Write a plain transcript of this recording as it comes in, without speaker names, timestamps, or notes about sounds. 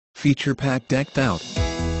feature pack decked out.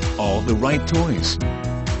 All the right toys.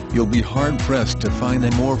 You'll be hard-pressed to find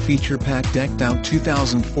a more feature pack decked out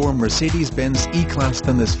 2004 Mercedes-Benz E-Class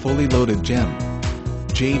than this fully loaded gem.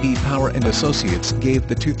 J.D. Power and Associates gave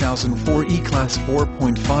the 2004 E-Class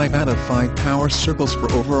 4.5 out of 5 power circles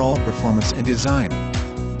for overall performance and design.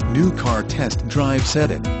 New car test drive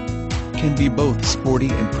said it can be both sporty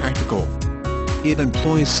and practical. It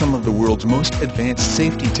employs some of the world's most advanced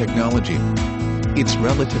safety technology. It's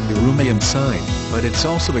relatively roomy inside, but it's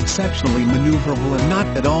also exceptionally maneuverable and not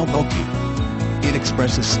at all bulky. It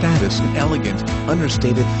expresses status in elegant,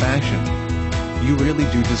 understated fashion. You really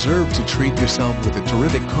do deserve to treat yourself with a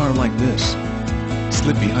terrific car like this.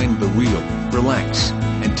 Slip behind the wheel, relax,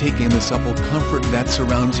 and take in the supple comfort that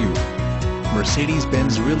surrounds you.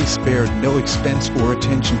 Mercedes-Benz really spared no expense or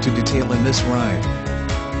attention to detail in this ride.